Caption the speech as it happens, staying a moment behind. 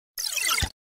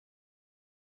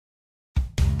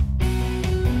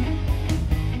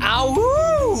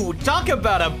Talk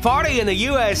about a party in the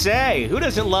USA! Who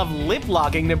doesn't love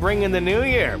lip-locking to bring in the new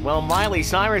year? Well, Miley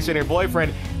Cyrus and her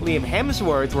boyfriend Liam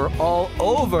Hemsworth were all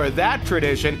over that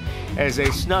tradition as they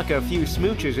snuck a few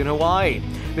smooches in Hawaii.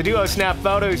 The duo snapped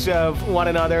photos of one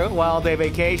another while they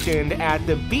vacationed at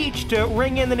the beach to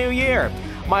ring in the new year.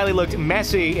 Miley looked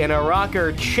messy in a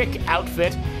rocker chick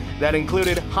outfit that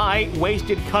included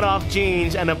high-waisted cutoff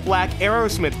jeans and a black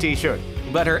Aerosmith t-shirt.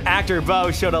 But her actor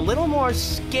beau showed a little more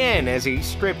skin as he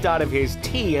stripped out of his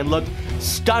tee and looked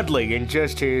studly in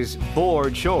just his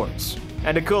board shorts.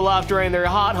 And to cool off during their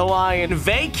hot Hawaiian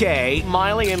vacay,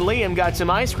 Miley and Liam got some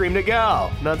ice cream to go.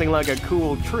 Nothing like a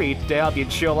cool treat to help you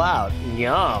chill out.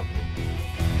 Yum.